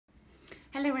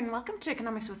Hello and welcome to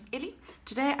Economics with Ellie.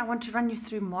 Today I want to run you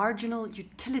through marginal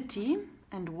utility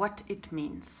and what it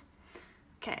means.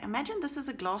 Okay, imagine this is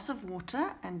a glass of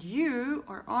water and you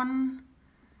are on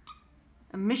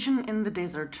a mission in the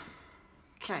desert.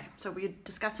 Okay, so we're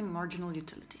discussing marginal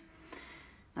utility.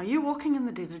 Now you're walking in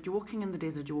the desert, you're walking in the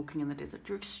desert, you're walking in the desert.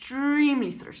 You're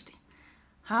extremely thirsty.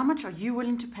 How much are you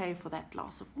willing to pay for that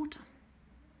glass of water?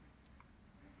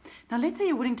 Now let's say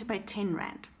you're willing to pay 10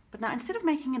 Rand. But now instead of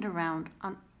making it a rand,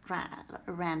 I'm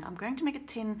going to make it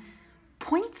 10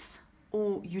 points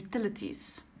or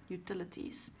utilities.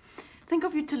 Think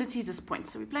of utilities as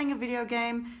points. So we're playing a video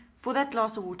game. For that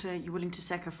glass of water, you're willing to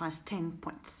sacrifice 10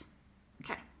 points.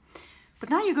 Okay. But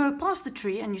now you go past the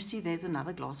tree and you see there's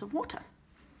another glass of water.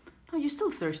 Now you're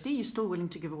still thirsty. You're still willing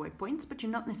to give away points, but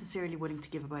you're not necessarily willing to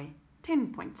give away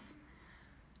 10 points.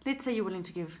 Let's say you're willing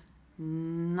to give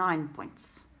 9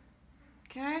 points.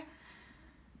 Okay.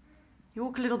 You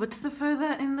walk a little bit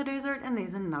further in the desert and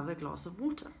there's another glass of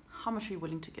water. How much are you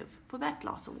willing to give for that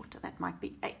glass of water? That might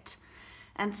be 8.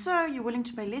 And so you're willing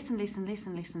to pay less and less and less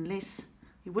and less and less.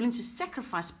 You're willing to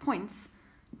sacrifice points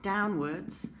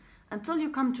downwards until you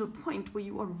come to a point where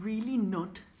you are really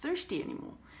not thirsty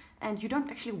anymore. And you don't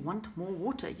actually want more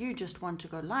water. You just want to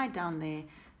go lie down there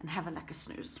and have a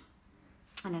snooze.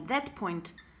 And at that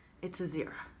point, it's a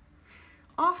 0.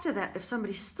 After that, if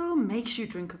somebody still makes you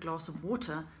drink a glass of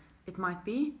water, it might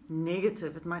be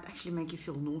negative. It might actually make you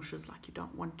feel nauseous, like you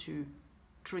don't want to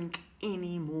drink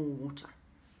any more water.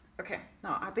 Okay,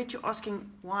 now I bet you're asking,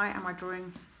 why am I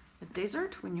drawing a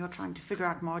desert when you're trying to figure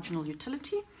out marginal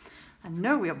utility? I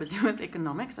know we are busy with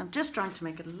economics. I'm just trying to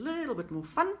make it a little bit more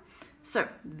fun. So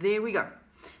there we go.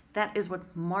 That is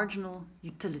what marginal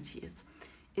utility is.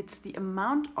 It's the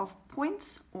amount of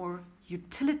points or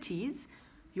utilities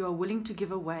you are willing to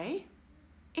give away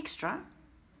extra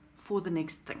for the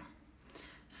next thing.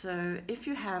 So if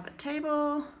you have a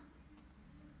table,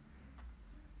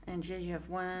 and here you have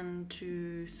 1,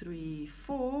 2, 3,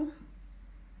 4,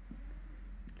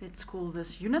 let's call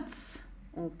this units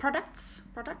or products,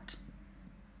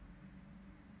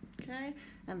 okay,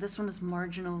 and this one is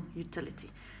marginal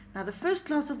utility. Now the first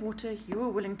glass of water you are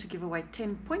willing to give away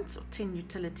 10 points or 10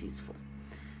 utilities for.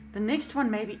 The next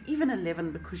one maybe even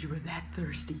 11 because you were that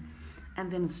thirsty, and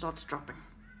then it starts dropping.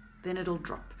 Then it'll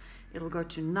drop. It'll go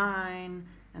to 9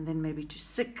 and then maybe to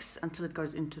 6 until it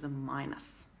goes into the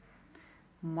minus.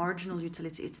 Marginal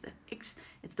utility, it's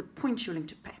the points you're willing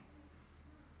to pay.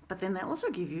 But then they also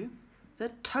give you the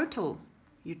total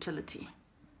utility.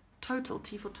 Total,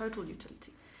 T for total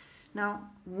utility. Now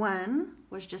 1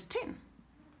 was just 10.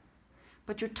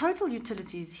 But your total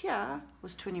utilities here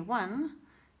was 21.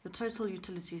 Your total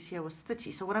utilities here was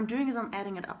 30. So what I'm doing is I'm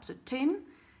adding it up. So 10,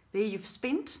 there you've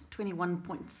spent 21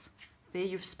 points. There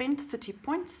you've spent 30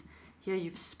 points. Here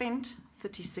you've spent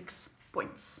 36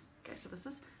 points. Okay, so this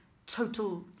is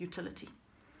total utility.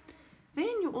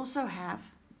 Then you also have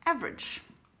average.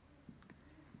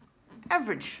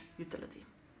 Average utility.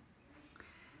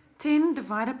 10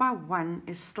 divided by 1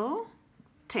 is still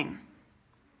 10.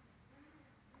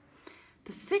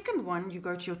 The second one, you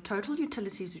go to your total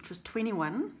utilities, which was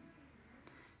 21.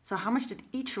 So how much did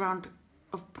each round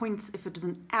of points, if it is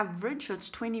an average, so it's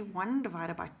 21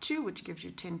 divided by 2, which gives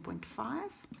you 10.5.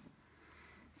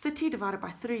 30 divided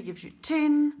by 3 gives you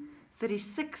 10.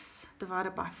 36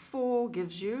 divided by 4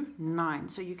 gives you 9.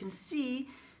 So you can see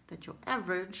that your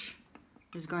average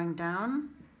is going down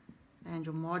and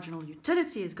your marginal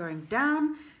utility is going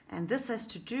down. And this has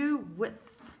to do with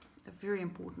a very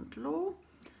important law,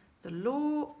 the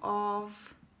law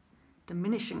of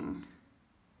diminishing.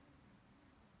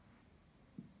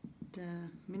 The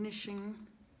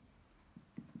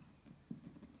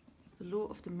law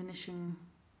of diminishing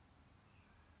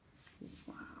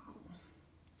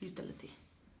utility.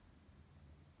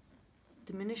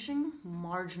 Diminishing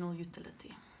marginal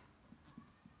utility.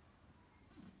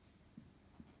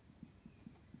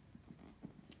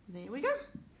 There we go.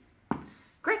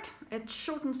 Great. It's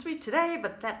short and sweet today,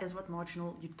 but that is what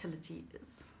marginal utility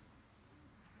is.